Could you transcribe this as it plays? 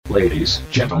Ladies,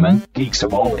 gentlemen, geeks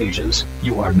of all ages,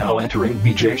 you are now entering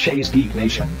BJ Shea's Geek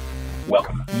Nation.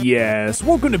 Welcome. Yes,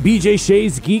 welcome to BJ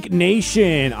Shea's Geek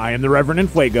Nation. I am the Reverend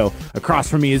Enfuego. Across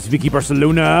from me is Vicky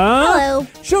Barcelona. Hello.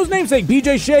 Show's namesake,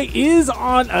 BJ Shea, is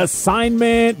on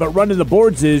assignment, but running the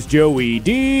boards is Joey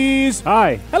Dees.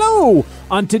 Hi. Hello.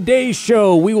 On today's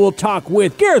show, we will talk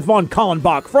with Gareth Von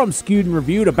Kallenbach from Skewed and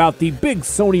Reviewed about the big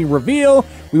Sony reveal.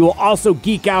 We will also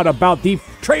geek out about the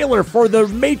trailer for The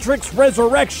Matrix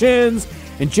Resurrections.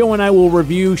 And Joe and I will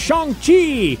review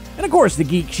Shang-Chi. And of course, the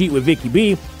Geek Sheet with Vicky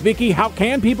B. Vicky, how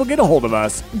can people get a hold of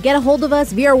us? Get a hold of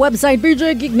us via our website,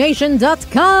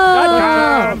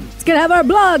 BJGeekNation.com. It's going to have our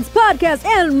blogs, podcasts,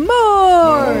 and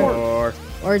more.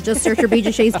 Or just search for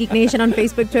BJ Shea's Geek Nation on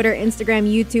Facebook, Twitter,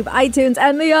 Instagram, YouTube, iTunes,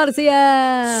 and the Odyssey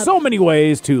app. So many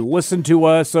ways to listen to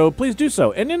us, so please do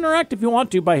so. And interact if you want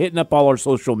to by hitting up all our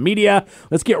social media.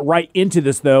 Let's get right into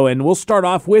this, though, and we'll start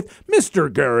off with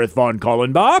Mr. Gareth Von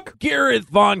Kallenbach. Gareth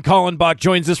Von Kallenbach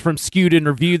joins us from Skewed and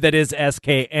Reviewed, that is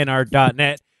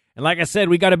sknr.net. And like I said,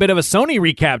 we got a bit of a Sony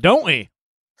recap, don't we?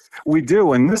 We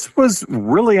do, and this was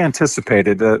really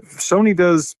anticipated. Sony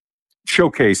does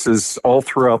showcases all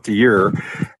throughout the year,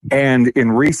 and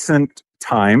in recent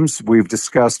times we've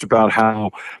discussed about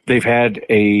how they've had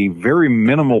a very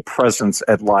minimal presence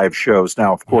at live shows.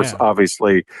 Now, of course,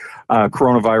 obviously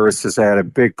coronavirus has had a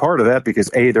big part of that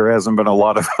because there hasn't been a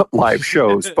lot of live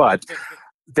shows, but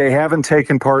they haven't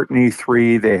taken part in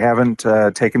E3. They haven't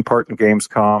taken part in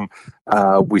Gamescom.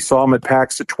 We saw them at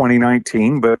PAX at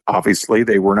 2019, but obviously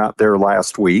they were not there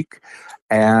last week.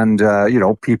 And,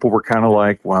 people were kind of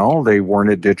like, well, they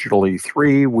weren't at Digital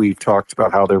E3. We talked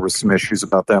about how there was some issues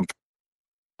about them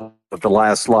at the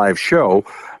last live show.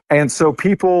 And so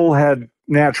people had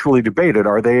naturally debated,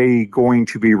 are they going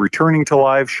to be returning to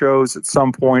live shows at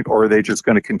some point, or are they just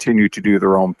going to continue to do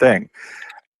their own thing?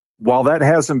 While that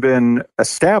hasn't been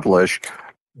established,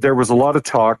 there was a lot of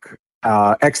talk,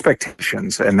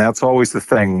 expectations, and that's always the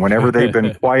thing. Whenever they've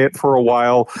been quiet for a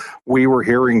while, we were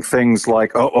hearing things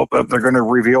like, they're going to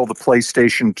reveal the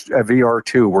PlayStation VR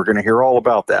 2. We're going to hear all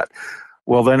about that.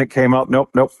 Well, then it came out,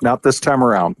 nope, not this time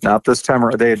around. Not this time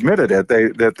around. They admitted it,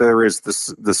 that there is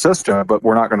the system, but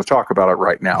we're not going to talk about it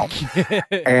right now.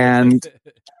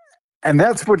 And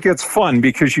that's what gets fun,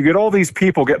 because you get all these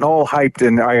people getting all hyped.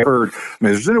 And I heard,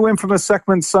 there's a new Infamous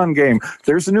Second Son game.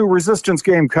 There's a new Resistance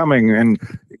game coming, and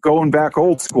going back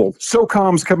old school.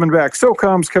 SOCOM's coming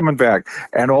back.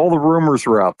 And all the rumors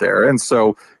are out there. And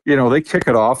so, they kick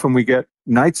it off, and we get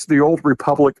Knights of the Old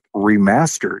Republic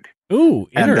remastered. Ooh,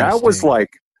 interesting. And that was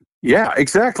like, yeah,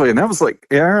 exactly. And that was like,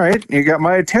 yeah, all right, you got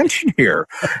my attention here.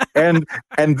 and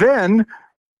then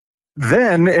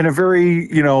in a very,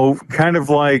 kind of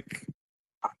like,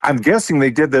 I'm guessing they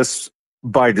did this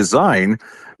by design,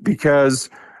 because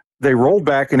they rolled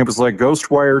back and it was like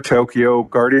Ghostwire Tokyo,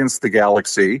 Guardians of the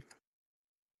Galaxy.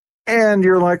 And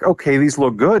you're like, okay, these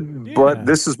look good, but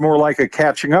this is more like a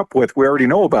catching up with. We already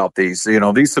know about these.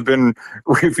 These have been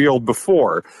revealed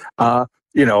before.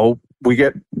 We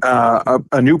get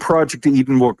a new Project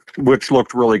Eden, which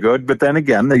looked really good. But then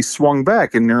again, they swung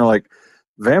back and they're like,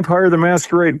 Vampire the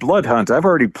Masquerade Blood Hunt. I've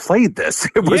already played this.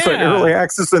 It was like early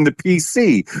access in the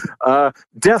PC.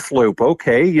 Deathloop.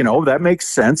 Okay, that makes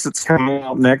sense. It's coming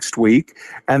out next week.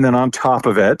 And then on top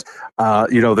of it,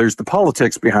 there's the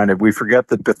politics behind it. We forget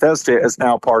that Bethesda is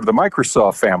now part of the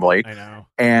Microsoft family. I know.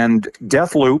 And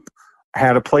Deathloop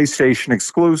had a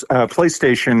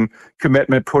PlayStation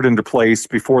commitment put into place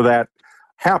before that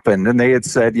happened, and they had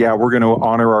said, we're going to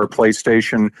honor our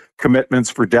PlayStation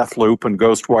commitments for Deathloop and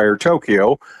Ghostwire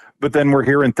Tokyo. But then we're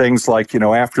hearing things like,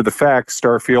 after the fact,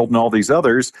 Starfield and all these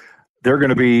others, they're going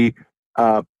to be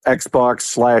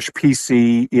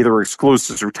Xbox/PC, either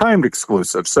exclusives or timed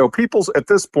exclusives. So people at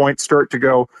this point start to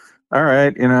go, all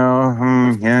right,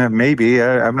 maybe,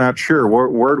 I'm not sure.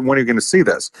 When are you going to see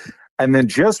this? And then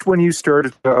just when you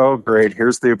started, oh, great,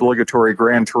 here's the obligatory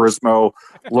Gran Turismo,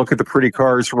 look at the pretty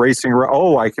cars racing.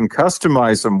 Oh, I can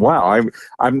customize them. Wow,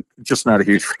 I'm just not a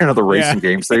huge fan of the racing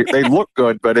games. They look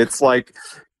good, but it's like,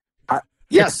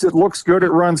 yes, it looks good.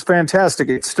 It runs fantastic.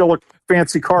 It's still a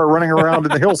fancy car running around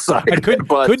in the hillside. I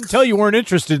couldn't tell you weren't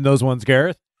interested in those ones,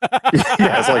 Gareth.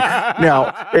 Yeah, it's like,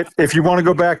 now, if you want to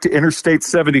go back to Interstate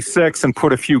 76 and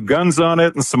put a few guns on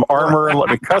it and some armor and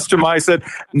let me customize it,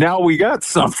 now we got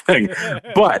something.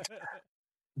 But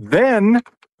then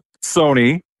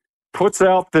Sony puts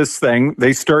out this thing,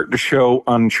 they start to show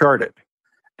Uncharted.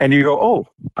 And you go, oh,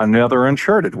 another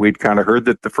Uncharted. We'd kind of heard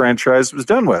that the franchise was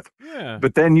done with. Yeah.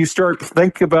 But then you start to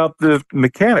think about the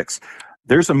mechanics.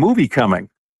 There's a movie coming.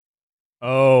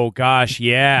 Oh, gosh,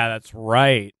 yeah, that's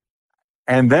right.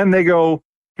 And then they go,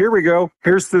 here we go.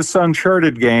 Here's this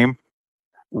Uncharted game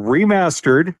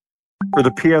remastered for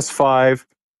the PS5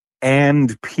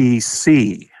 and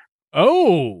PC.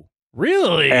 Oh,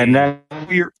 really? And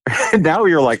now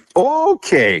you're like,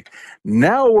 okay,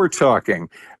 now we're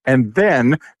talking. And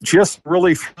then just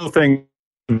really thing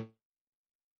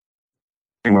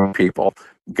people,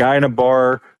 guy in a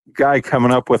bar, guy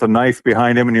coming up with a knife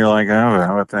behind him, and you're like,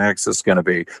 oh, what the heck's this going to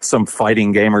be? Some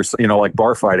fighting game or, like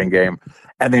bar fighting game.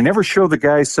 And they never show the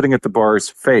guy sitting at the bar's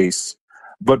face.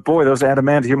 But boy, those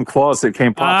adamantium claws that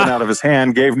came popping out of his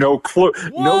hand gave no clue,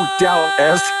 no doubt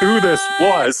as to who this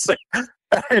was.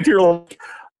 And you're like,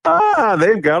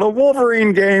 they've got a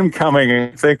Wolverine game coming.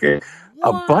 And thinking,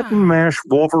 a button mash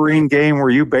Wolverine game where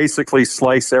you basically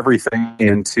slice everything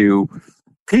into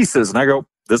pieces. And I go,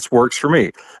 this works for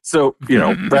me. So,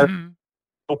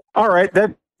 all right,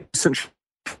 that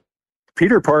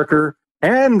Peter Parker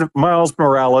and Miles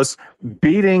Morales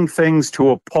beating things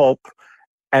to a pulp.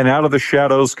 And out of the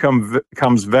shadows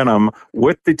comes Venom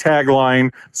with the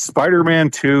tagline,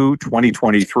 Spider-Man 2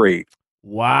 2023.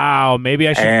 Wow, maybe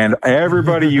I should. And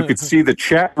everybody, you could see the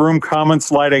chat room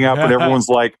comments lighting up, and everyone's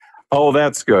like, oh,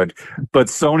 that's good. But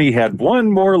Sony had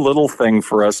one more little thing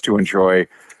for us to enjoy.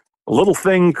 A little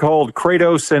thing called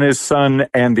Kratos and his son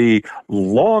and the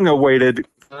long-awaited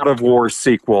God of War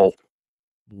sequel.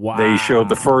 Wow. They showed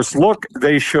the first look,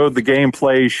 they showed the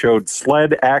gameplay, showed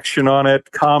sled action on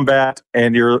it, combat,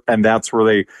 and that's where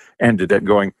they ended it,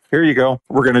 going, here you go.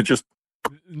 We're going to just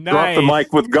drop the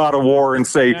mic with God of War and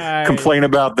say, complain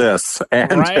about this.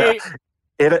 And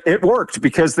it worked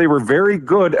because they were very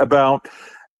good about,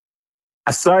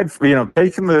 aside from,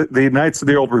 taking the Knights of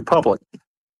the Old Republic,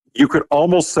 you could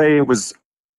almost say it was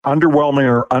underwhelming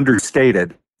or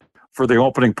understated for the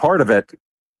opening part of it,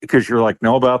 because you're like,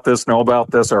 know about this, I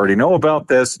already know about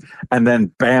this. And then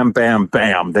bam, bam,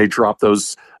 bam, they drop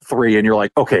those three and you're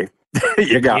like, okay,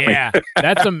 you got me. Yeah,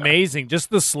 that's amazing. Just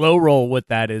the slow roll with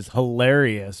that is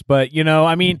hilarious. But,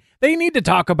 they need to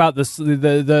talk about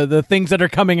the things that are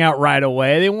coming out right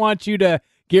away. They want you to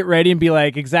get ready and be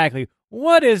like, exactly,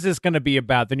 what is this going to be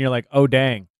about? Then you're like, oh,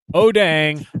 dang. Oh,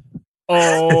 dang.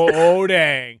 Oh,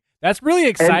 dang. That's really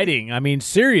exciting.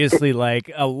 Seriously, like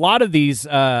a lot of these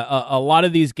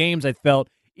games, I felt,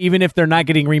 even if they're not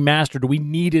getting remastered, we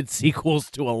needed sequels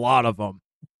to a lot of them.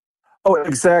 Oh,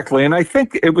 exactly. And I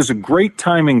think it was a great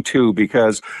timing, too,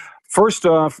 because first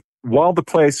off, while the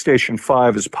PlayStation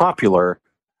 5 is popular,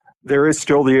 there is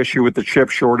still the issue with the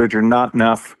chip shortage or not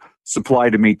enough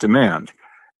supply to meet demand.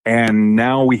 And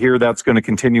now we hear that's going to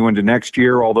continue into next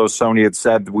year, although Sony had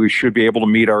said we should be able to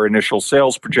meet our initial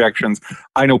sales projections.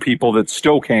 I know people that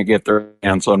still can't get their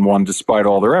hands on one despite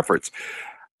all their efforts.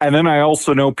 And then I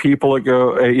also know people that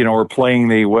go, are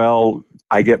playing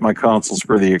I get my consoles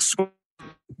for the exclusive.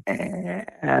 And,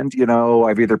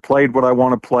 I've either played what I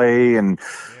want to play and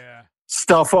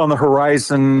stuff on the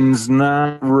horizon's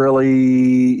not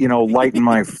really, lighting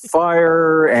my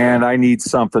fire, and I need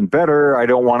something better. I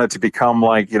don't want it to become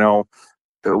like,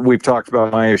 we've talked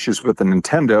about my issues with the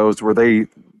Nintendos where the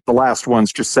last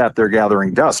ones just sat there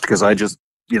gathering dust because I just,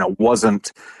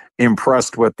 wasn't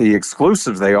impressed with the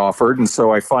exclusives they offered. And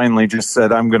so I finally just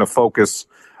said, I'm going to focus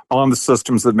on the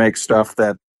systems that make stuff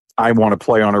that I want to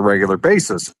play on a regular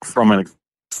basis from an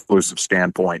exclusive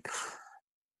standpoint.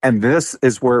 And this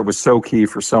is where it was so key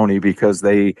for Sony because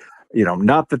they,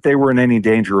 not that they were in any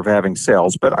danger of having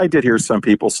sales, but I did hear some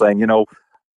people saying,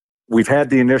 we've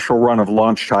had the initial run of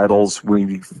launch titles.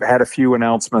 We've had a few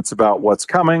announcements about what's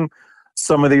coming.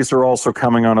 Some of these are also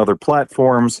coming on other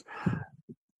platforms.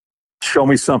 Show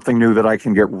me something new that I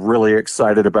can get really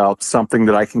excited about, something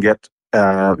that I can get,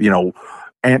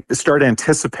 and start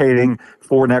anticipating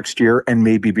for next year and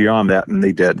maybe beyond that. And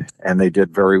they did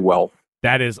very well.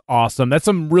 That is awesome. That's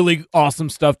some really awesome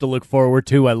stuff to look forward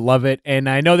to. I love it. And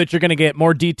I know that you're going to get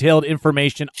more detailed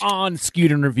information on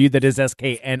Skewed and Review. That is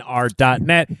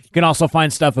sknr.net. You can also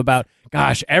find stuff about,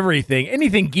 everything.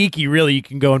 Anything geeky, really, you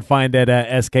can go and find at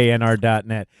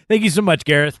sknr.net. Thank you so much,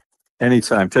 Gareth.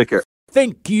 Anytime. Take care.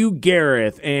 Thank you,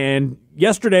 Gareth. And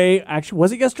yesterday, actually,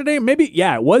 was it yesterday? Maybe,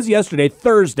 yeah, it was yesterday,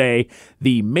 Thursday,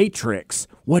 The Matrix,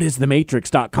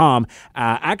 whatisthematrix.com,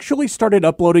 actually started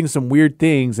uploading some weird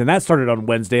things, and that started on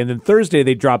Wednesday. And then Thursday,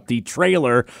 they dropped the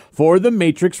trailer for The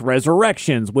Matrix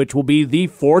Resurrections, which will be the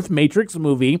fourth Matrix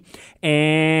movie.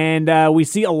 And we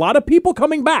see a lot of people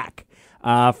coming back.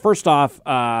 First off,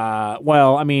 a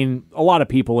lot of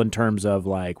people in terms of,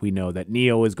 we know that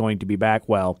Neo is going to be back.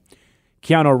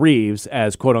 Keanu Reeves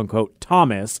as quote-unquote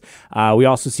Thomas. We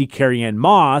also see Carrie-Anne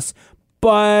Moss.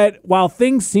 But while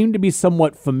things seem to be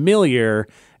somewhat familiar,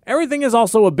 everything is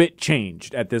also a bit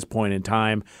changed at this point in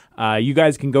time. You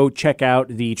guys can go check out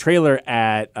the trailer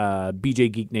at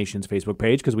BJ Geek Nation's Facebook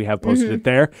page because we have posted it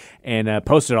there and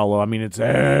posted all over. I mean, it's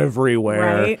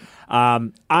everywhere. Right.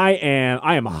 I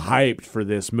am hyped for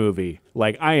this movie.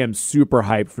 Like, I am super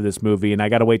hyped for this movie, and I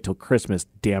got to wait till Christmas,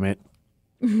 damn it.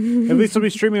 At least it'll be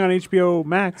streaming on HBO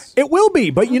Max. It will be,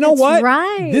 but you know That's what?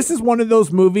 right. This is one of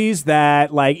those movies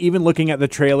that, like, even looking at the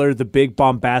trailer, the big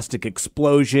bombastic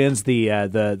explosions,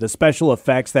 the special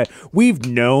effects that we've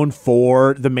known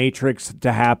for The Matrix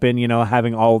to happen, you know,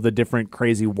 having all the different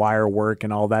crazy wire work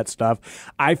and all that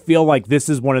stuff. I feel like this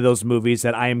is one of those movies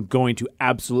that I am going to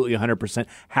absolutely 100%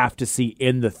 have to see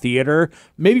in the theater,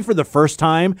 maybe for the first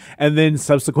time, and then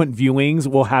subsequent viewings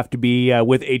will have to be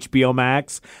with HBO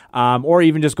Max, or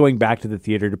even just going back to the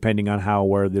theater, depending on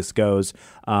where this goes.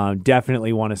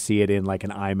 Definitely want to see it in like an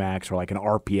IMAX or like an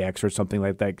RPX or something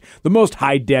like that. The most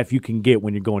high def you can get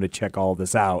when you're going to check all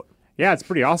this out. Yeah, it's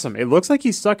pretty awesome. It looks like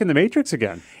he's stuck in the Matrix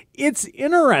again. It's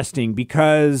interesting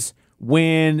because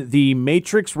when the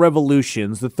Matrix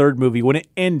Revolutions, the third movie, when it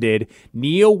ended,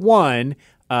 Neo won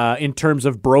in terms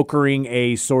of brokering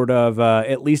a sort of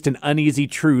at least an uneasy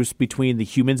truce between the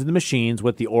humans and the machines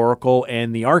with the Oracle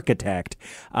and the Architect.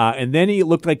 And then it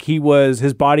looked like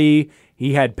his body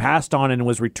had passed on and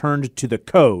was returned to the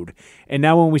code. And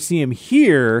now when we see him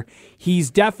here, he's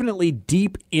definitely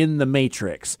deep in the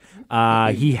Matrix.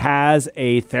 He has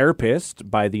a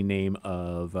therapist by the name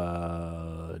of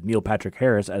Neil Patrick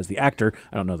Harris as the actor.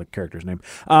 I don't know the character's name.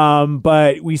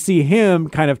 But we see him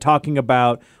kind of talking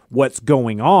about what's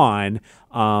going on.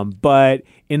 But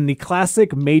in the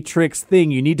classic Matrix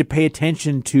thing, you need to pay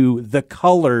attention to the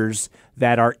colors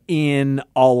that are in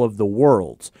all of the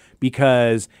worlds.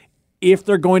 Because if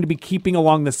they're going to be keeping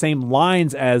along the same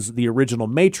lines as the original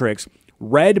Matrix,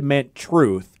 red meant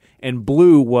truth and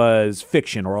blue was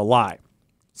fiction or a lie.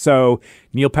 So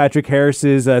Neil Patrick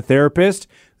Harris's therapist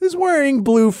is wearing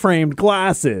blue framed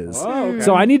glasses. Oh, okay.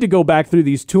 So I need to go back through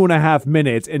these 2.5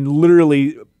 minutes and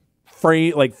literally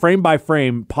frame by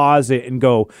frame, pause it and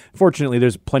go. Fortunately,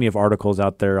 there's plenty of articles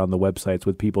out there on the websites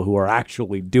with people who are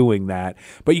actually doing that.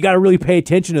 But you got to really pay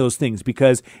attention to those things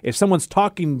because if someone's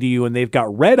talking to you and they've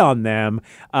got red on them,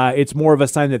 it's more of a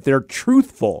sign that they're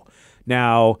truthful.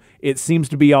 Now, it seems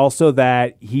to be also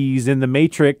that he's in the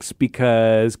Matrix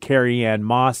because Carrie-Anne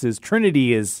Moss's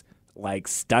Trinity is like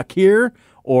stuck here,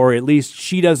 or at least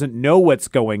she doesn't know what's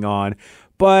going on.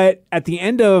 But at the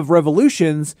end of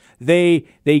Revolutions, they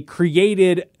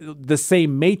created the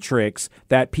same Matrix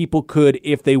that people could,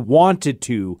 if they wanted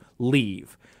to,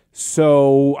 leave.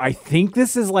 So I think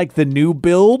this is like the new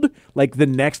build, like the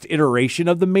next iteration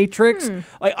of the Matrix.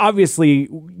 Like obviously,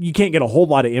 you can't get a whole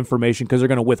lot of information because they're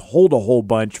going to withhold a whole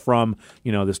bunch from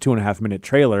this 2.5 minute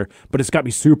trailer. But it's got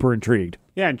me super intrigued.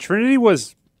 Yeah, and Trinity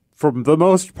was, for the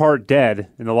most part, dead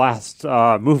in the last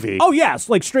movie. Oh, yes,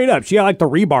 like straight up. She had like the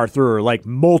rebar through her like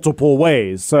multiple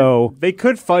ways. So They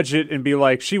could fudge it and be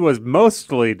like, she was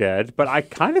mostly dead, but I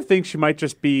kind of think she might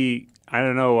just be, I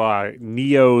don't know,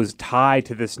 Neo's tie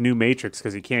to this new Matrix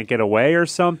because he can't get away or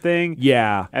something.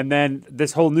 yeah. And then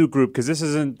this whole new group, because this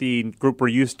isn't the group we're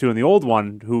used to in the old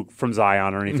one from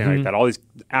Zion or anything like that. All these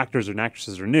actors and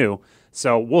actresses are new.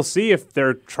 So we'll see if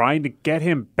they're trying to get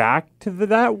him back to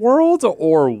that world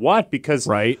or what, because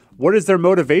what is their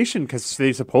motivation? Because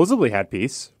they supposedly had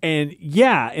peace. And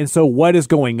so what is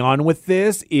going on with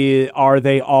this? Are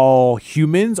they all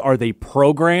humans? Are they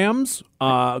programs?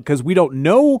 Because we don't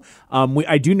know.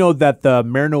 I do know that the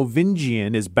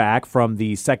Merovingian is back from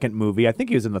the second movie. I think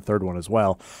he was in the third one as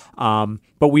well.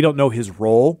 But we don't know his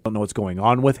role. Don't know what's going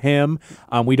on with him.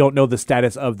 We don't know the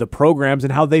status of the programs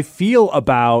and how they feel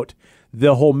about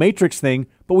the whole Matrix thing,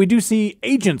 but we do see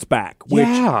agents back, which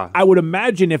I would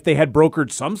imagine if they had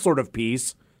brokered some sort of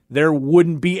peace, there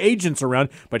wouldn't be agents around.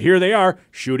 But here they are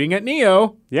shooting at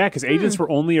Neo. Yeah, because agents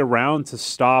were only around to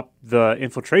stop the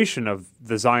infiltration of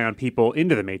the Zion people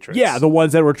into the Matrix. Yeah, the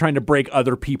ones that were trying to break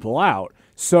other people out.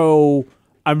 So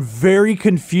I'm very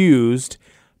confused,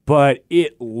 but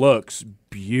it looks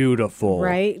beautiful.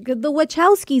 Right? The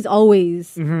Wachowskis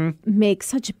always make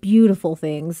such beautiful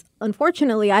things.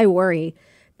 Unfortunately, I worry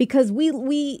because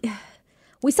we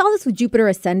saw this with Jupiter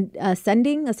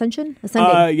Ascending.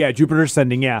 Yeah, Jupiter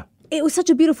Ascending, yeah. It was such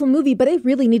a beautiful movie, but it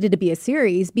really needed to be a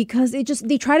series because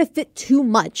they try to fit too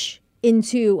much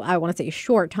into, I want to say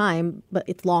short time, but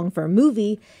it's long for a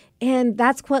movie. And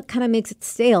that's what kind of makes it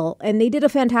stale. And they did a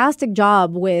fantastic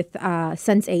job with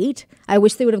Sense8. I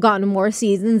wish they would have gotten more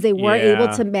seasons. They were able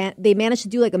to, they managed to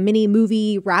do like a mini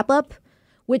movie wrap up,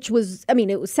 which was,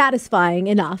 it was satisfying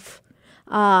enough.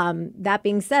 That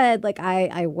being said, like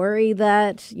I worry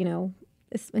that,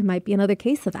 it might be another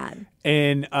case of that.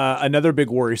 And another big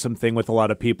worrisome thing with a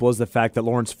lot of people is the fact that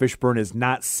Lawrence Fishburne is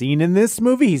not seen in this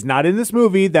movie. He's not in this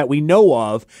movie that we know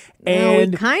of.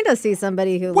 And we kind of see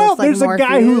somebody who well, looks like there's Morpheus. a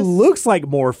guy who looks like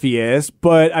Morpheus,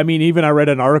 but I mean, even I read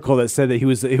an article that said that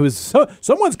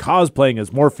someone's cosplaying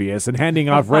as Morpheus and handing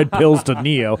off red pills to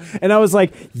Neo. And I was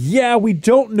like, yeah, we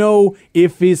don't know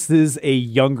if this is a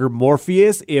younger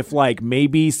Morpheus, if like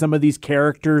maybe some of these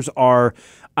characters are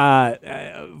Are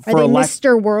they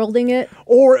Mr. Worlding it?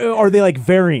 Or are they like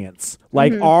variants?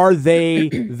 Like, are they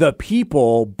the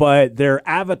people, but their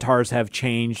avatars have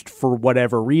changed for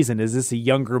whatever reason? Is this a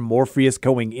younger Morpheus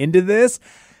going into this?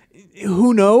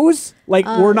 Who knows? Like,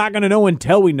 we're not going to know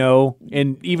until we know.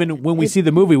 And even when we see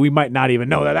the movie, we might not even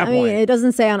know at that point. I mean, it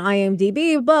doesn't say on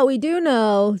IMDb, but we do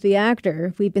know the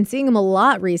actor. We've been seeing him a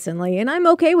lot recently, and I'm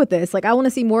okay with this. Like, I want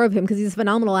to see more of him because he's a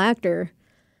phenomenal actor.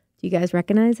 Do you guys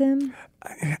recognize him?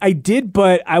 I did,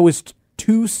 but I was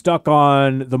too stuck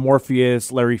on the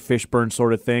Morpheus, Larry Fishburne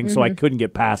sort of thing, so I couldn't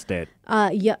get past it. I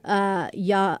think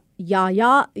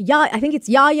it's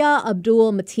Yahya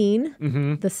Abdul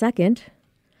Mateen the second.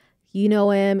 You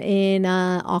know him in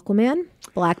Aquaman,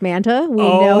 Black Manta. We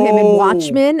know him in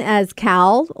Watchmen as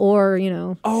Cal, or,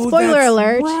 spoiler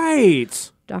alert.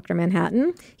 Right. Dr.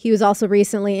 Manhattan. He was also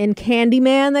recently in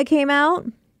Candyman that came out.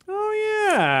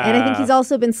 Oh, yeah. And I think he's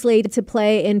also been slated to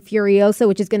play in Furiosa,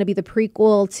 which is going to be the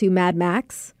prequel to Mad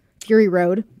Max, Fury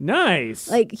Road. Nice.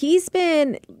 Like he's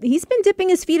been dipping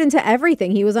his feet into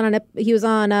everything. He was on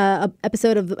a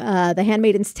episode of The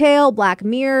Handmaid's Tale, Black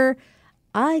Mirror.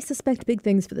 I suspect big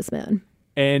things for this man.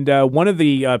 And one of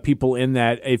the people in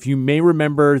that, if you may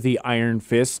remember the Iron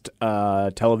Fist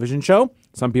television show,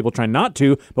 some people try not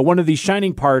to, but one of the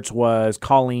shining parts was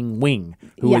Colleen Wing,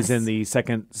 who was in the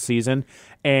second season.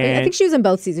 And I think she was in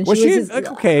both seasons.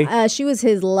 She was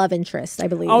his love interest, I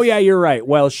believe. Oh, yeah, you're right.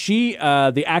 Well, she,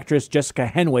 the actress Jessica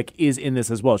Henwick, is in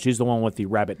this as well. She's the one with the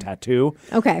rabbit tattoo.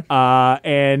 Okay.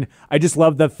 And I just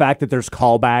love the fact that there's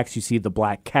callbacks. You see the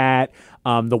black cat.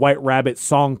 The White Rabbit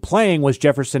song playing was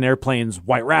Jefferson Airplane's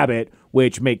White Rabbit,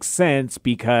 which makes sense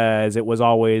because it was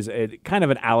always kind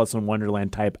of an Alice in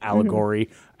Wonderland type allegory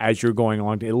as you're going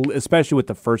along, especially with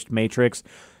the first Matrix.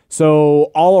 So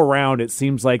all around, it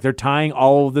seems like they're tying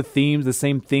all of the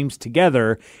same themes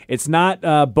together. It's not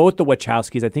both the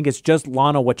Wachowskis. I think it's just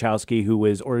Lana Wachowski who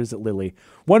is, or is it Lily?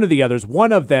 One of the others.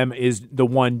 One of them is the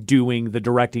one doing the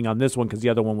directing on this one because the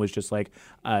other one was just like,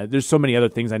 there's so many other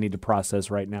things I need to process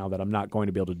right now that I'm not going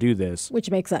to be able to do this. Which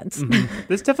makes sense.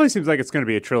 This definitely seems like it's going to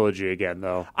be a trilogy again,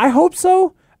 though. I hope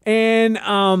so. And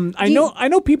I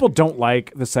know people don't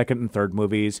like the second and third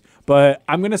movies, but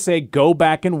I'm going to say go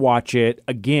back and watch it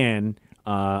again.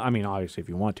 I mean, obviously if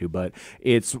you want to, but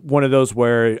it's one of those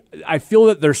where I feel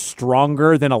that they're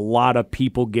stronger than a lot of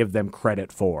people give them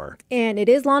credit for. And it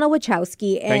is Lana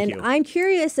Wachowski. And I'm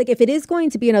curious, like, if it is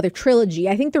going to be another trilogy,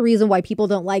 I think the reason why people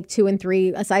don't like 2 and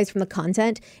 3, aside from the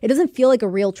content, it doesn't feel like a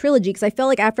real trilogy because I felt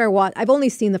like after I watched, I've only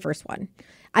seen the first one.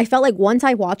 I felt like once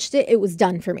I watched it, it was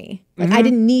done for me. Like I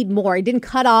didn't need more. I didn't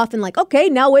cut off and like, okay,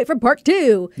 now wait for part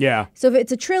 2. Yeah. So if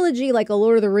it's a trilogy, like a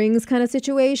Lord of the Rings kind of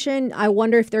situation, I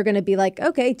wonder if they're going to be like,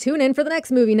 okay, tune in for the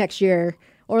next movie next year.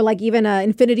 Or like even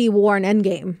Infinity War and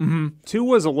Endgame. 2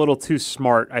 was a little too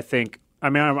smart, I think. I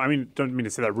mean, don't mean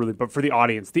to say that really, but for the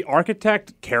audience, the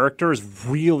architect character is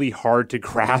really hard to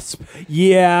grasp.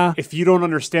 Yeah. If you don't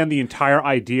understand the entire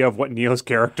idea of what Neo's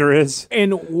character is.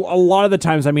 And a lot of the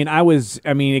times, it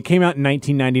came out in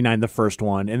 1999, the first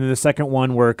one, and then the second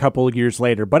one were a couple of years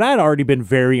later, but I had already been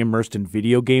very immersed in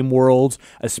video game worlds,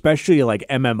 especially like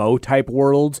MMO type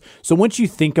worlds. So once you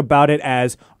think about it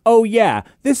as, oh yeah,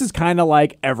 this is kind of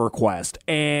like EverQuest,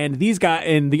 and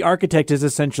the architect is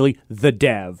essentially the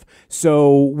dev.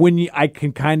 So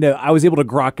I was able to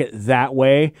grok it that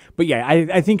way. But yeah,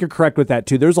 I think you're correct with that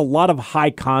too. There's a lot of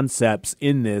high concepts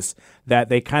in this that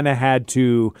they kind of had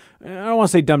to, I don't want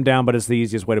to say dumb down, but it's the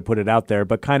easiest way to put it out there,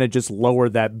 but kind of just lower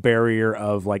that barrier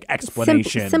of like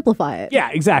explanation. Simplify it. Yeah,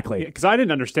 exactly. Because I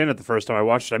didn't understand it the first time I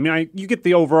watched it. I mean, you get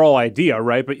the overall idea,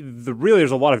 right? But really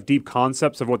there's a lot of deep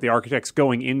concepts of what the architect's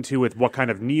going into with what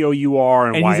kind of Neo you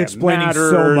are and why he's explaining it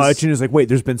matters. so much, and he's like, wait,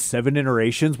 there's been 7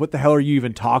 iterations? What the hell are you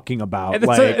even talking about? And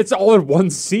it's all in one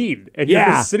scene. And you're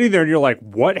just sitting there and you're like,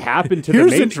 what happened to the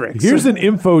Matrix? Here's an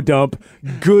info dump.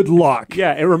 Good luck.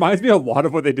 Yeah, it reminds me a lot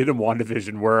of what they did in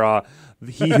WandaVision, where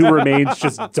He Who Remains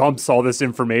just dumps all this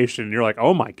information, and you're like,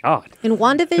 oh my God. In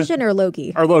WandaVision or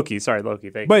Loki? Or Loki, sorry, Loki.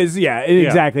 Thank you. But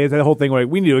exactly. It's the whole thing where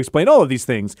we need to explain all of these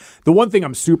things. The one thing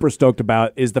I'm super stoked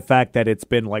about is the fact that it's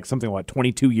been like something like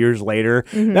 22 2 years later.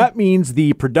 That means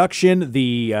the production,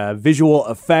 the visual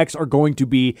effects are going to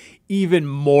be even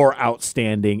more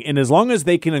outstanding. And as long as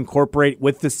they can incorporate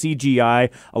with the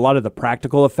CGI a lot of the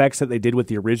practical effects that they did with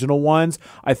the original ones,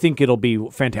 I think it'll be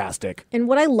fantastic. And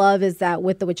what I love is that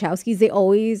with the Wachowskis, they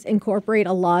always incorporate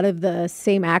a lot of the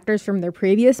same actors from their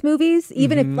previous movies.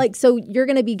 Even if, so you're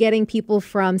going to be getting people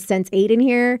from Sense8 in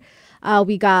here.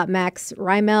 We got Max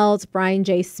Reinfeldt, Brian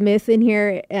J. Smith in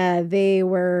here. They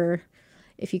were...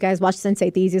 If you guys watch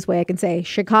Sense8, the easiest way I can say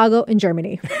Chicago and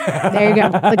Germany. There you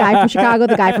go. The guy from Chicago,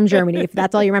 the guy from Germany, if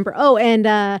that's all you remember. Oh,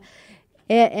 and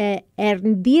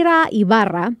Erndira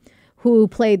Ibarra, who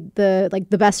played the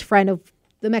best friend of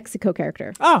the Mexico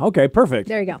character. Ah, okay, perfect.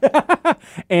 There you go.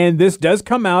 And this does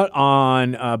come out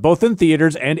on both in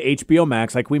theaters and HBO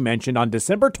Max, like we mentioned, on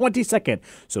December 22nd.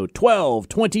 So 12,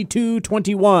 22,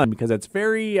 21, because that's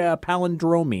very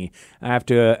palindromy. I have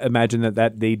to imagine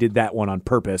that they did that one on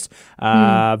purpose.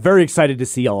 Very excited to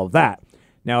see all of that.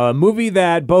 Now, a movie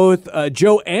that both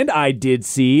Joe and I did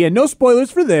see, and no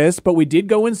spoilers for this, but we did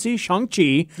go and see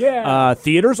Shang-Chi. Yeah.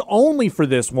 Theaters only for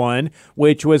this one,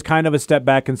 which was kind of a step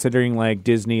back considering like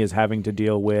Disney is having to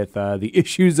deal with the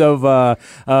issues of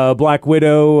Black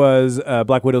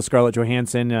Widow, Scarlett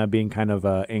Johansson being kind of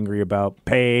angry about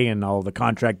pay and all the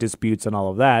contract disputes and all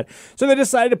of that. So they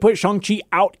decided to put Shang-Chi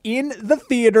out in the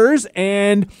theaters,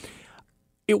 and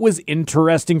it was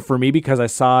interesting for me because I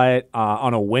saw it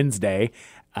on a Wednesday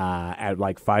at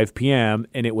like 5 p.m.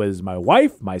 and it was my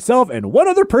wife, myself, and one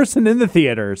other person in the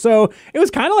theater. So it was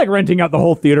kind of like renting out the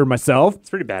whole theater myself. It's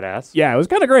pretty badass. Yeah, it was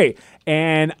kind of great.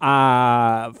 And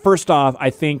first off,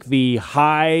 I think the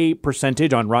high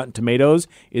percentage on Rotten Tomatoes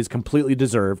is completely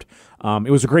deserved.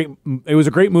 It was a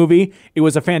great movie. It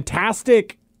was a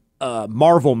fantastic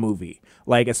Marvel movie.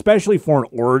 Like, especially for an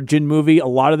origin movie, a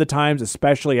lot of the times,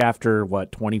 especially after,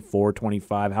 24,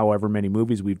 25, however many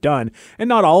movies we've done, and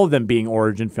not all of them being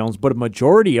origin films, but a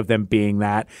majority of them being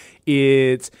that,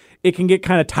 it can get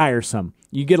kind of tiresome.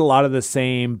 You get a lot of the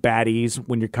same baddies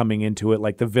when you're coming into it.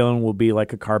 Like, the villain will be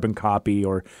like a carbon copy,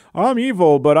 or, I'm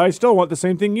evil, but I still want the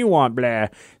same thing you want, blah.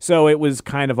 So it was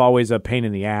kind of always a pain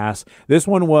in the ass. This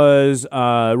one was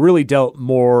really dealt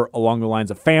more along the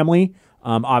lines of family.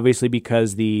 Obviously,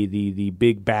 because the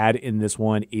big bad in this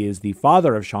one is the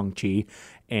father of Shang-Chi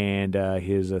and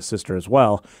his sister as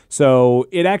well. So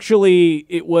it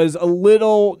was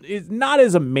it's not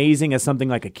as amazing as something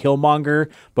like a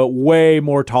Killmonger, but way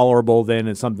more tolerable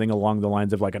than something along the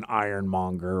lines of like an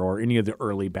Ironmonger or any of the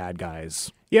early bad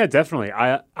guys. Yeah, definitely.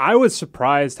 I was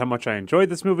surprised how much I enjoyed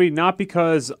this movie, not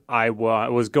because I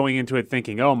was going into it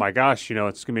thinking, oh my gosh, it's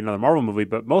going to be another Marvel movie,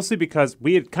 but mostly because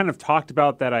we had kind of talked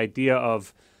about that idea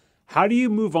of how do you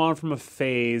move on from a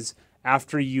phase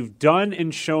after you've done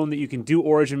and shown that you can do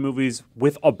origin movies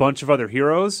with a bunch of other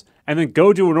heroes and then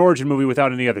go do an origin movie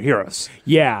without any other heroes.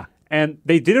 Yeah. And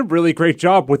they did a really great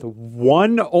job with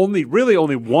only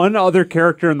one other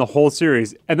character in the whole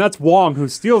series, and that's Wong, who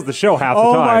steals the show half the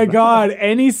time. Oh my God.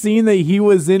 Any scene that he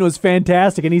was in was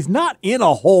fantastic, and he's not in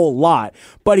a whole lot,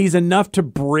 but he's enough to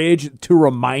bridge to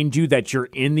remind you that you're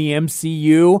in the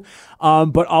MCU,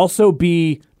 but also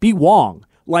be Wong.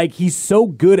 Like, he's so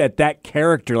good at that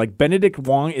character. Like, Benedict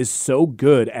Wong is so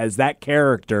good as that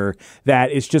character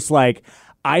that it's just like,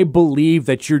 I believe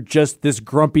that you're just this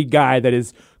grumpy guy that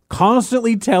is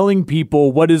constantly telling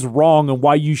people what is wrong and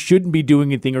why you shouldn't be doing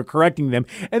anything or correcting them,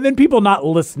 and then people not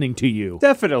listening to you.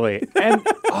 Definitely. And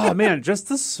oh man, just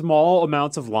the small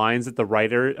amounts of lines that the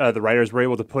writers were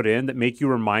able to put in that make you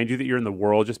remind you that you're in the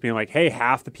world, just being like, hey,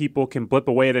 half the people can blip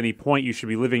away at any point. You should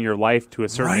be living your life to a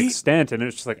certain extent. And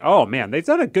it's just like, oh man, they've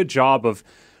done a good job of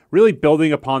really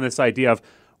building upon this idea of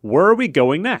where are we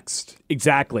going next?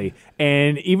 Exactly.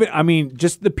 And even,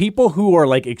 just the people who are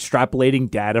like extrapolating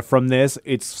data from this,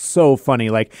 it's so funny.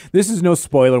 Like, this is no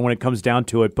spoiler when it comes down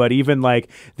to it, but even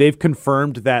like they've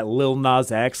confirmed that Lil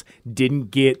Nas X didn't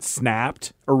get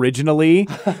snapped originally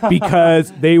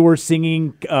because they were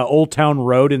singing Old Town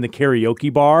Road in the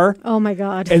karaoke bar. Oh my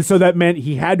God. And so that meant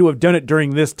he had to have done it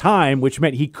during this time, which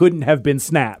meant he couldn't have been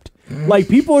snapped. Like,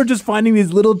 people are just finding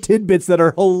these little tidbits that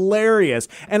are hilarious.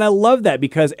 And I love that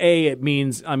because, it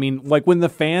means, like, when the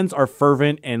fans are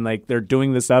fervent and, like, they're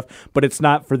doing this stuff, but it's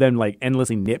not for them, like,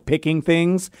 endlessly nitpicking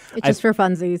things. It's just for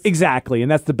funsies. Exactly. And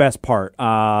that's the best part.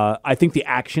 I think the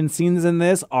action scenes in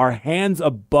this are hands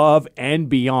above and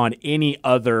beyond any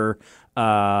other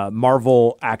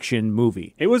Marvel action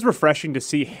movie. It was refreshing to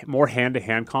see more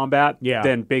hand-to-hand combat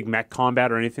than big mech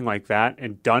combat or anything like that,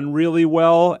 and done really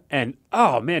well. And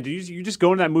oh man, you just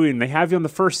go into that movie and they have you on the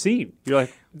first scene. You're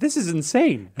like, this is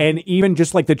insane. And even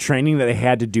just like the training that they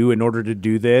had to do in order to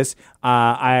do this,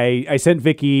 I sent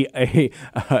Vicky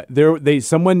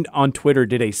someone on Twitter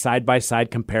did a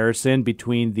side-by-side comparison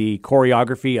between the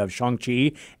choreography of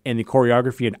Shang-Chi and the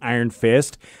choreography in Iron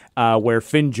Fist, where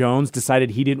Finn Jones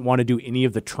decided he didn't want to do any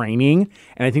of the training.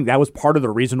 And I think that was part of the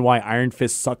reason why Iron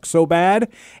Fist sucked so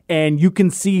bad. And you can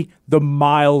see the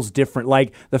miles different.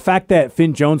 Like the fact that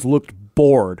Finn Jones looked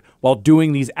bored while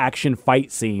doing these action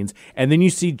fight scenes, and then you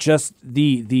see just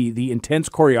the intense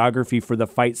choreography for the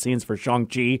fight scenes for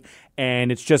Shang-Chi, and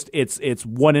it's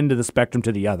one end of the spectrum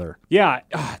to the other. Yeah,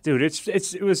 dude,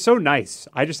 it was so nice.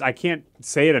 I can't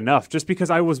say it enough. Just because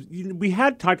we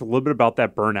had talked a little bit about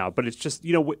that burnout, but it's just,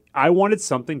 I wanted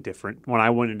something different when I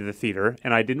went into the theater,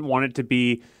 and I didn't want it to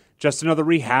be just another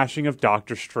rehashing of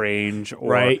Doctor Strange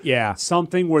or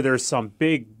something where there's some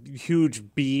big, huge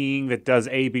being that does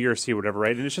A, B, or C, whatever,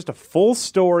 right? And it's just a full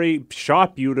story,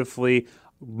 shot beautifully,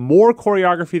 more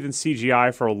choreography than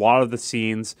CGI for a lot of the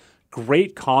scenes,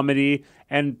 great comedy,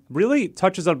 and really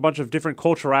touches on a bunch of different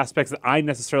cultural aspects that I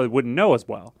necessarily wouldn't know as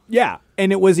well. Yeah,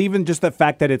 and it was even just the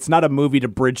fact that it's not a movie to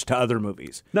bridge to other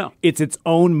movies. No. It's its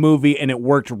own movie, and it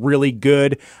worked really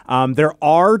good. There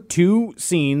are 2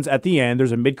 scenes at the end.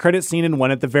 There's a mid-credit scene and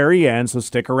one at the very end, so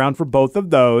stick around for both of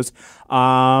those.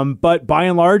 But by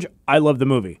and large, I love the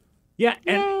movie. Yeah,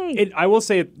 and I will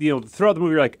say, throughout the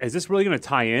movie, you're like, is this really going to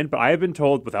tie in? But I have been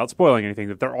told, without spoiling anything,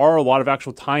 that there are a lot of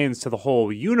actual tie-ins to the whole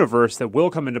universe that will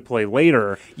come into play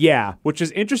later. Yeah. Which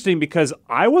is interesting because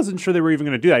I wasn't sure they were even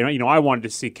going to do that. I wanted to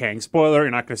see Kang. Spoiler,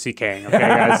 you're not going to see Kang, okay,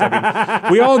 guys? I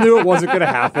mean, we all knew it wasn't going to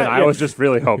happen. I was just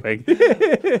really hoping.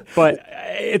 But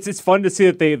it's fun to see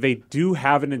that they do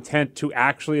have an intent to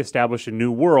actually establish a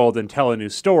new world and tell a new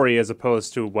story as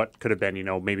opposed to what could have been,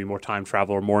 maybe more time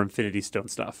travel or more Infinity Stone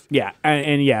stuff. Yeah,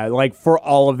 and yeah, like for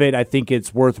all of it, I think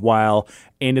it's worthwhile,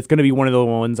 and it's going to be one of the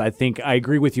ones. I think I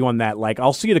agree with you on that. Like,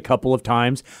 I'll see it a couple of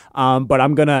times, but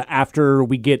I'm gonna, after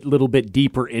we get a little bit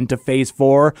deeper into Phase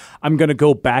 4, I'm gonna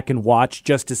go back and watch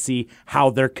just to see how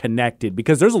they're connected,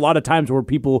 because there's a lot of times where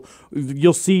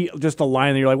you'll see just a line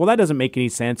and you're like, well, that doesn't make any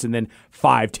sense, and then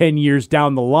 5-10 years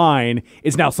down the line,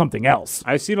 it's now something else.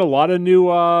 I've seen a lot of new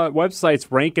websites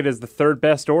rank it as the 3rd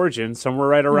best origin, somewhere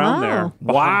right around there.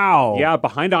 Wow. Yeah,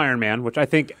 behind Iron Man, which I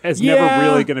think is never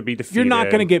really going to be defeated. You're not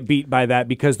going to get beat by that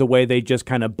because the way they just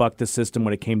kind of bucked the system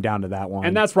when it came down to that one.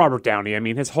 And that's Robert Downey. I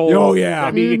mean, his whole... Oh, yeah.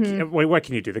 I mean, what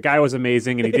can you do? The guy was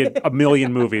amazing, and he did a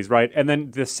million movies, right? And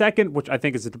then the second, which I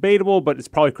think is debatable, but it's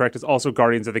probably correct, is also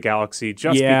Guardians of the Galaxy,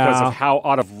 just because of how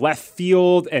out of left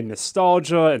field and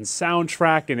nostalgia and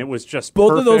soundtrack, and it was just both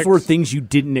perfect. of those were things you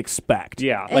didn't expect.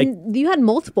 Yeah. And you had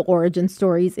multiple origin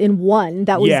stories in one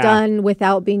that was done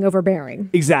without being overbearing.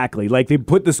 Exactly. Like, they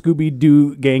put the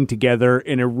Scooby-Doo gang together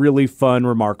in a really fun,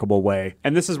 remarkable way.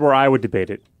 And this is where I would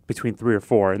debate it between 3 or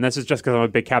 4. And this is just because I'm a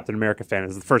big Captain America fan.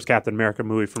 The first Captain America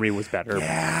movie for me was better.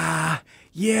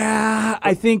 Yeah,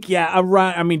 I think,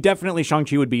 around, I mean, definitely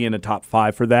Shang-Chi would be in a top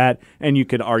 5 for that, and you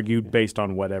could argue based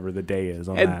on whatever the day is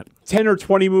on that. 10 or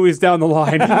 20 movies down the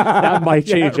line, that might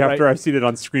change after I've seen it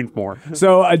on screen more.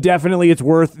 So definitely it's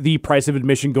worth the price of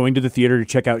admission going to the theater to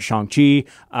check out Shang-Chi.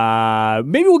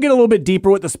 Maybe we'll get a little bit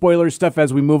deeper with the spoiler stuff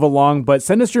as we move along, but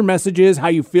send us your messages, how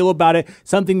you feel about it,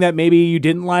 something that maybe you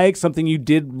didn't like, something you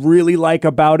did really like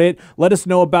about it. Let us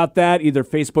know about that, either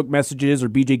Facebook messages or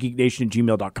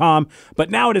bjgeeknation@gmail.com. But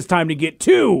now it is time to get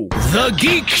to The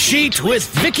Geek Sheet with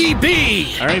Vicky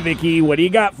B. All right, Vicky, what do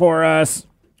you got for us?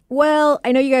 Well,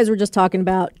 I know you guys were just talking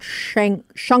about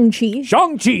Shang-Chi.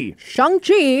 Shang-Chi,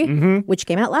 Which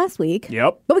came out last week.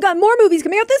 Yep. But we got more movies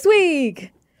coming out this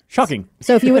week. Shocking.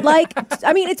 So if you would like,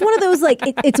 I mean, it's one of those, like,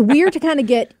 it's weird to kind of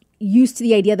get used to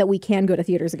the idea that we can go to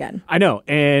theaters again. I know.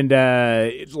 And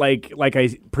like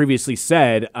I previously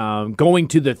said, going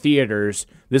to the theaters,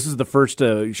 this is the first,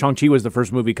 Shang-Chi was the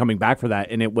first movie coming back for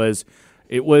that. And it was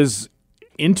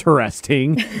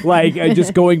interesting, like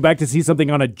just going back to see something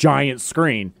on a giant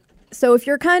screen. So if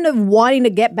you're kind of wanting to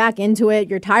get back into it,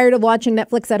 you're tired of watching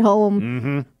Netflix at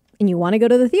home, and you want to go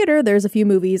to the theater, there's a few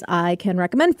movies I can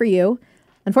recommend for you.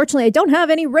 Unfortunately, I don't have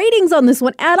any ratings on this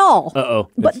one at all. Uh-oh.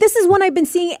 But this is one I've been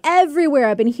seeing everywhere.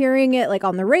 I've been hearing it like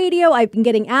on the radio. I've been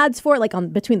getting ads for it, like on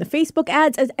between the Facebook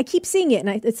ads. I keep seeing it,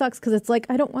 and it sucks because it's like,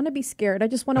 I don't want to be scared. I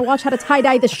just want to watch how to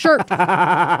tie-dye the shirt.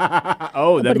 That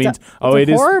means it's a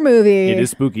horror movie. It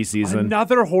is spooky season.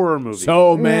 Another horror movie.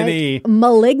 So many. Like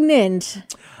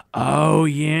Malignant. Oh,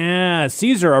 yeah.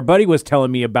 Caesar, our buddy, was telling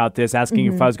me about this, asking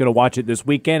if I was going to watch it this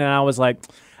weekend, and I was like,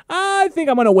 I think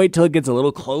I'm going to wait till it gets a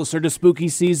little closer to spooky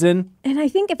season. And I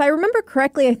think, if I remember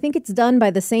correctly, I think it's done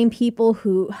by the same people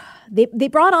who they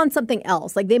brought on something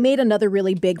else. Like, they made another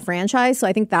really big franchise, so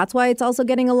I think that's why it's also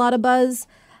getting a lot of buzz.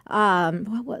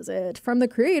 What was it? From the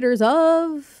creators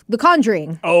of The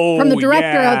Conjuring. Oh, from the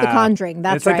director yeah. of The Conjuring.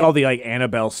 That's it's like right. all the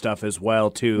Annabelle stuff as well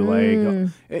too.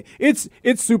 Like it's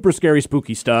super scary,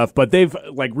 spooky stuff, but they've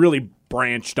like really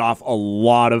branched off a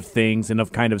lot of things and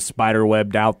have kind of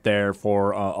spiderwebbed out there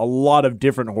for a lot of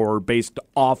different horror based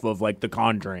off of like The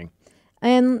Conjuring.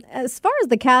 And as far as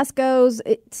the cast goes,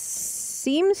 it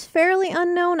seems fairly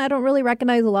unknown. I don't really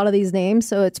recognize a lot of these names,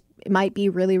 so it might be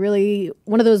really, really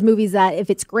one of those movies that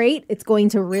if it's great, it's going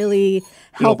to really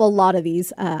help a lot of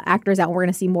these actors out. We're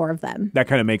going to see more of them. That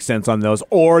kind of makes sense on those.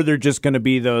 Or they're just going to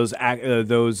be those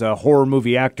horror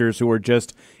movie actors who are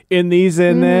just in these,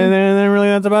 and then really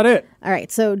that's about it. All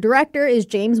right, so director is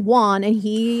James Wan, and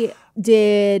he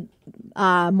did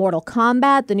Mortal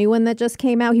Kombat, the new one that just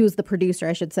came out. He was the producer,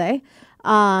 I should say.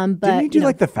 But didn't he do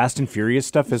like the Fast and Furious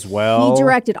stuff as well? He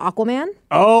directed Aquaman.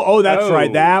 Oh, that's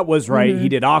right. That was right. He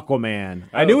did Aquaman.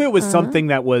 I knew it was something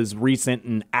that was recent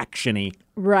and actiony.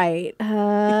 Right.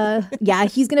 Yeah,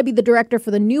 he's going to be the director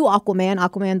for the new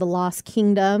Aquaman, The Lost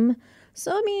Kingdom.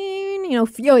 So, I mean,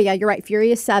 yeah, you're right.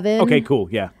 Furious 7. Okay, cool.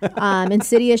 Yeah.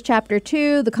 Insidious Chapter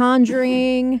 2, The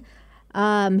Conjuring.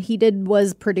 He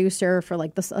was producer for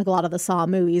like a lot of the Saw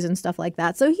movies and stuff like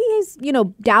that. So he's,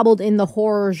 dabbled in the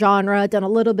horror genre, done a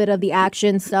little bit of the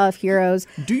action stuff, heroes.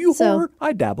 Do you horror?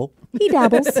 I dabble. He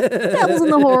dabbles in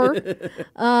the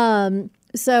horror.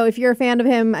 So if you're a fan of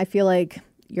him, I feel like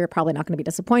you're probably not going to be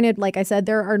disappointed. Like I said,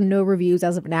 there are no reviews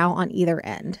as of now on either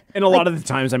end. And a lot of the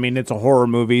times, I mean, it's a horror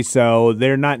movie, so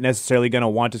they're not necessarily going to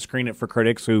want to screen it for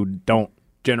critics who don't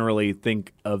generally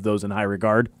think of those in high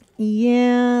regard.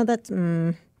 Yeah, that's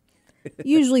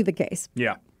usually the case.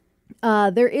 Yeah.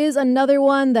 There is another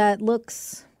one that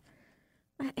looks.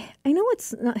 I know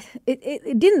it's not.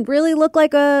 It didn't really look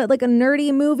like a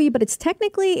nerdy movie, but it's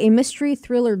technically a mystery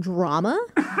thriller drama,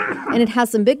 and it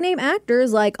has some big name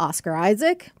actors like Oscar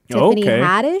Isaac, Tiffany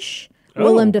Haddish,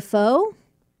 Willem Dafoe.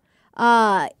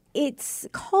 It's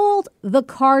called The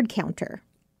Card Counter.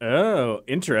 Oh,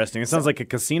 interesting. It sounds like a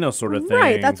casino sort of thing.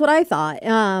 Right, that's what I thought.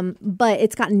 But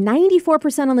it's got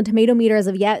 94% on the tomato meter as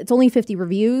of yet. It's only 50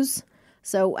 reviews.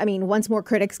 So, I mean, once more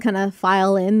critics kind of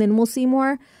file in, then we'll see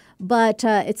more. But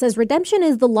it says, redemption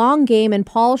is the long game and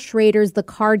Paul Schrader's The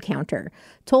Card Counter.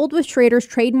 Told with Schrader's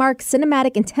trademark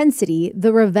cinematic intensity,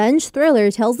 the revenge thriller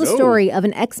tells the story of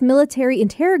an ex-military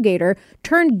interrogator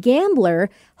turned gambler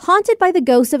haunted by the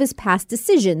ghost of his past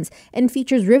decisions, and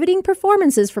features riveting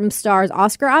performances from stars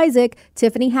Oscar Isaac,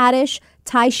 Tiffany Haddish,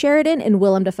 Ty Sheridan, and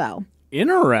Willem Dafoe.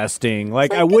 Interesting.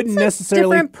 Like I wouldn't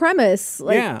necessarily different premise.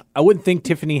 I wouldn't think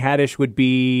Tiffany Haddish would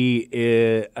be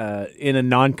in a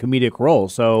non-comedic role.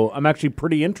 So I'm actually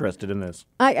pretty interested in this.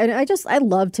 I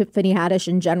love Tiffany Haddish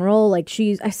in general. Like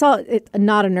I saw it,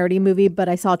 not a nerdy movie, but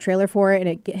I saw a trailer for it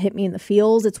and it hit me in the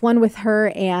feels. It's one with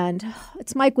her and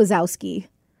it's Mike Wazowski.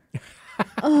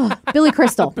 Billy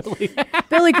Crystal.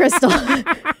 Billy Crystal.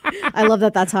 I love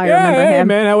that's how I remember him.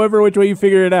 Man, however which way you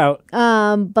figure it out.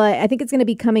 But I think it's going to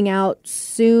be coming out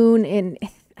soon. And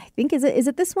I think is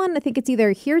it this one? I think it's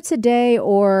either Here Today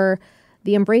or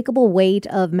The Unbreakable Weight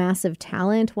of Massive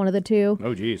Talent. One of the two.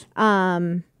 Oh, geez.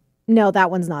 No,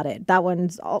 that one's not it. That one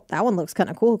looks kind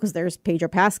of cool because there's Pedro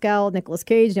Pascal, Nicolas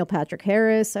Cage, Neil Patrick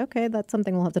Harris. Okay, that's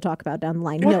something we'll have to talk about down the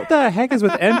line. What the heck is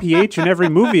with MPH in every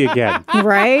movie again?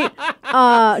 Right?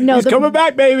 No, He's coming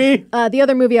back, baby. The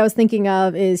other movie I was thinking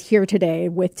of is Here Today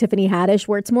with Tiffany Haddish,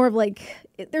 where it's more of like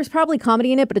there's probably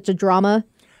comedy in it, but it's a drama.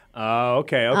 Oh,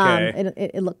 okay.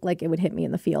 It looked like it would hit me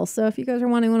in the feels. So if you guys are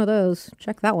wanting one of those,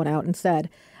 check that one out instead.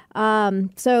 So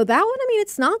that one, I mean,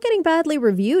 it's not getting badly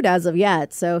reviewed as of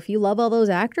yet. So if you love all those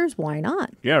actors, why not?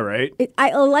 Yeah, right.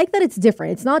 I like that it's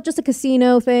different. It's not just a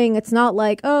casino thing. It's not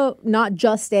like, not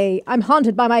just I'm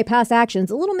haunted by my past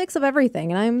actions. A little mix of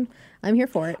everything, and I'm here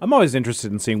for it. I'm always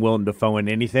interested in seeing Willem Dafoe in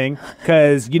anything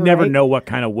because you never know what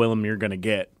kind of Willem you're going to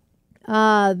get.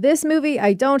 This movie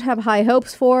I don't have high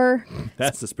hopes for.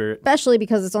 That's the spirit. Especially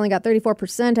because it's only got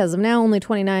 34% as of now, only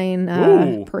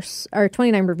 29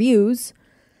 29 reviews.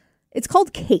 It's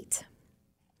called Kate.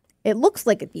 It looks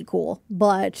like it'd be cool,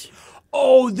 but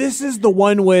Oh, this is the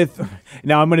one with.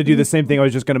 Now I'm going to do the same thing. I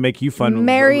was just going to make you fun.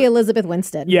 Mary Elizabeth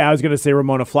Winstead. Yeah, I was going to say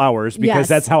Ramona Flowers because Yes.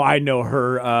 that's how I know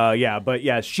her. But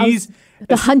yeah, she's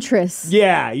The Huntress.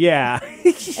 yeah.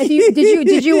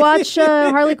 Did you watch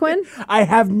Harley Quinn? I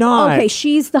have not. Okay,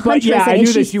 she's the But Huntress, yeah, I and knew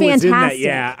that she's she was in that. fantastic.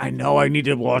 Yeah, I know. I need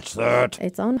to watch that.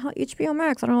 It's on HBO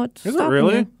Max. I don't know what. Is it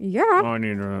really? Yeah. Oh, I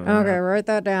need to. Okay, write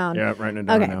that down. Yeah, writing it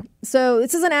down Okay, now. so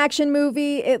this is an action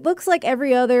movie. It looks like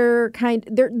every other kind.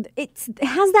 It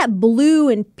has that blue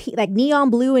and like neon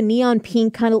blue and neon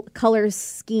pink kind of color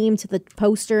scheme to the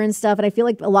poster and stuff. And I feel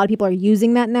like a lot of people are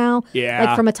using that now. Yeah.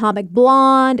 Like from Atomic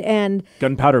Blonde and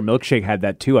Gunpowder Milkshake had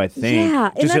that too. I think.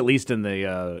 Yeah, and just that- at least in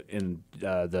the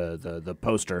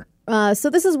poster. So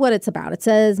this is what it's about. It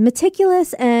says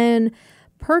meticulous and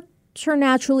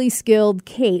preternaturally skilled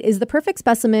Kate is the perfect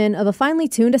specimen of a finely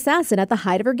tuned assassin at the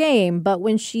height of her game. But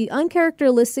when she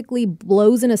uncharacteristically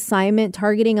blows an assignment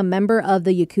targeting a member of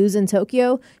the Yakuza in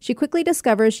Tokyo, she quickly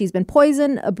discovers she's been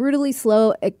poisoned, a brutally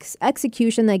slow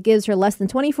execution that gives her less than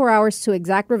 24 hours to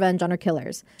exact revenge on her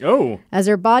killers. Oh. As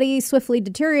her body swiftly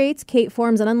deteriorates, Kate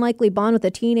forms an unlikely bond with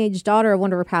a teenage daughter of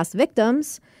one of her past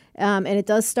victims. And it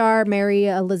does star Mary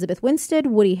Elizabeth Winstead,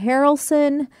 Woody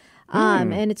Harrelson,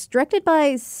 and it's directed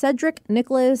by Cedric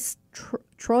Nicholas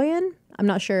Troyan. I'm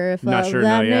not sure if Not sure,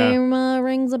 that no, yeah. name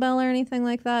rings a bell or anything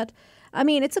like that. I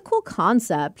mean, it's a cool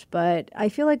concept, but I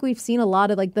feel like we've seen a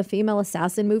lot of like the female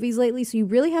assassin movies lately, so you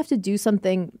really have to do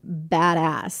something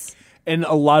badass. And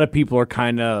a lot of people are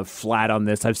kind of flat on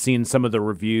this. I've seen some of the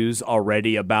reviews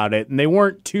already about it, and they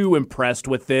weren't too impressed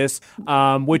with this,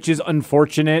 which is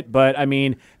unfortunate. But I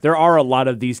mean, there are a lot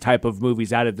of these type of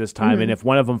movies out at this time, and if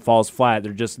one of them falls flat,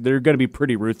 they're going to be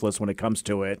pretty ruthless when it comes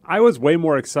to it. I was way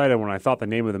more excited when I thought the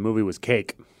name of the movie was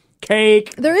Cake.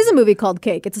 Cake. There is a movie called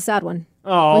Cake. It's a sad one.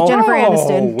 Oh, With Jennifer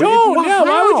Aniston. Don't. Yeah,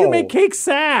 why would you Wow. make Cake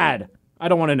sad? I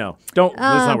don't want to know. Let's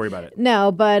not worry about it.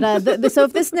 No, but so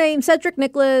if this name, Cedric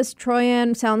Nicholas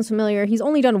Troyan, sounds familiar, he's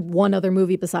only done one other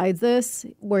movie besides this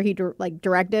where he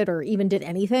directed or even did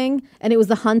anything, and it was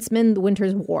The Huntsman, The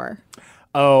Winter's War.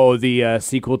 Oh, the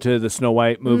sequel to the Snow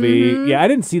White movie. Yeah, I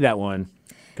didn't see that one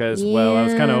because, well, I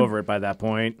was kind of over it by that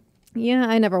point. Yeah,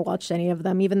 I never watched any of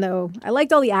them, even though I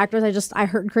liked all the actors. I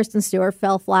heard Kristen Stewart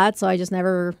fell flat, so I just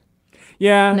never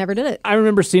did it. I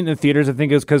remember seeing it in theaters. I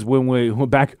think it was because when we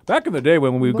back in the day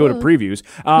when we would go to previews,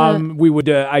 we would.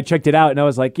 I checked it out and I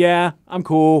was like, yeah, I'm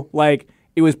cool. Like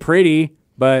it was pretty,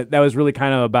 but that was really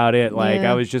kind of about it. Like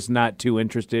Yeah. I was just not too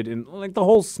interested in like the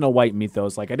whole Snow White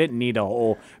mythos. Like I didn't need a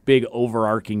whole big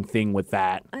overarching thing with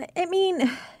that. I mean,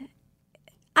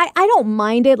 I don't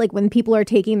mind it, like when people are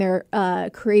taking their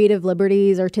creative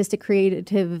liberties, artistic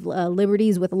creative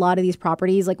liberties with a lot of these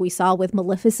properties, like we saw with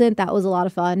Maleficent. That was a lot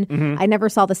of fun. I never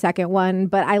saw the second one,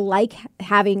 but I like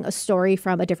having a story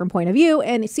from a different point of view.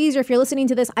 And Caesar, if you're listening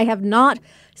to this, I have not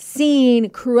seen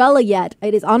Cruella yet.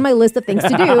 It is on my list of things to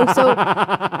do. So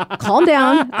calm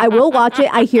down. I will watch it.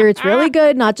 I hear it's really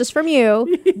good, not just from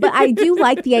you. But I do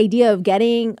like the idea of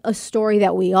getting a story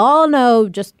that we all know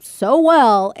just so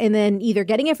well and then either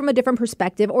getting it from a different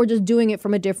perspective or just doing it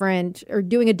from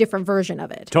doing a different version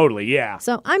of it. Totally, yeah.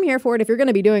 So I'm here for it if you're going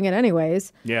to be doing it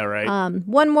anyways. Yeah, right.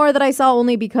 One more that I saw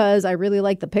only because I really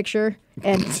like the picture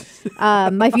and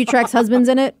my future ex-husband's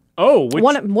in it. Oh, which,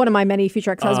 One of my many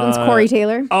future ex-husbands, Corey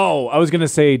Taylor. Oh, I was going to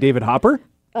say David Hopper.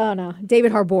 Oh, no.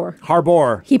 David Harbour.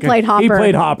 Harbor. He played Hopper. He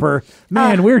played Hopper.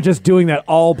 Man, we're just doing that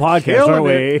all podcast, aren't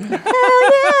we?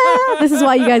 This is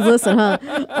why you guys listen,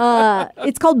 huh?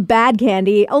 It's called Bad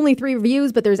Candy. Only 3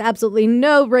 reviews, but there's absolutely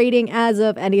no rating as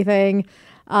of anything.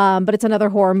 But it's another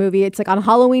horror movie. It's like on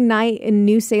Halloween night in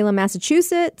New Salem,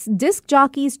 Massachusetts. Disc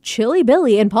jockeys Chili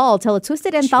Billy and Paul tell a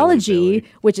twisted anthology,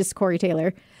 which is Corey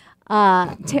Taylor,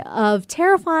 of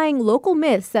terrifying local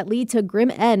myths that lead to a grim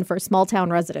end for small town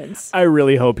residents. I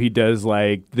really hope he does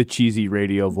like the cheesy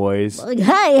radio voice. Like,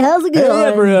 hey, how's it Hey going?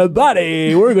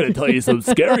 everybody, we're going to tell you some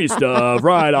scary stuff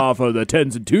right off of the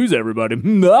 10s and 2s, everybody.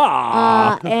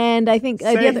 And I think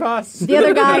Save us. the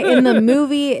other guy in the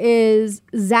movie is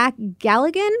Zach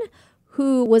Galligan,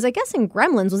 who was, I guess, in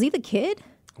Gremlins. Was he the kid?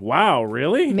 Wow,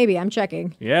 really? Maybe, I'm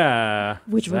checking. Yeah.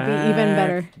 Which would be even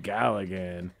better.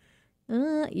 Galligan.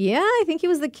 Yeah, I think he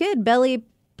was the kid, Belly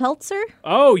Peltzer.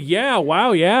 Oh, yeah.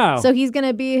 Wow, yeah. So he's going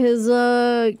to be his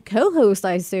co-host,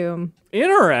 I assume.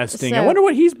 Interesting. I So- wonder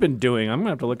what he's been doing. I'm going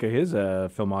to have to look at his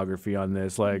filmography on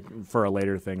this, like, for a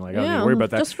later thing. Like, I don't need to worry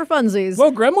about that. Just for funsies.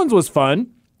 Well, Gremlins was fun.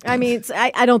 I mean,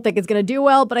 I don't think it's going to do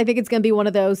well, but I think it's going to be one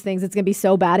of those things. It's going to be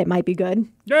so bad it might be good.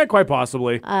 Yeah, quite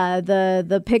possibly.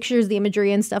 The pictures, the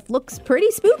imagery and stuff looks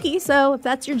pretty spooky, so if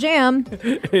that's your jam.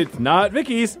 It's not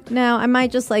Vicky's. No, I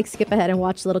might just skip ahead and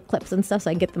watch little clips and stuff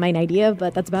so I get the main idea,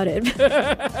 but that's about it.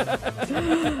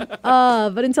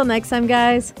 But until next time,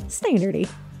 guys, stay nerdy.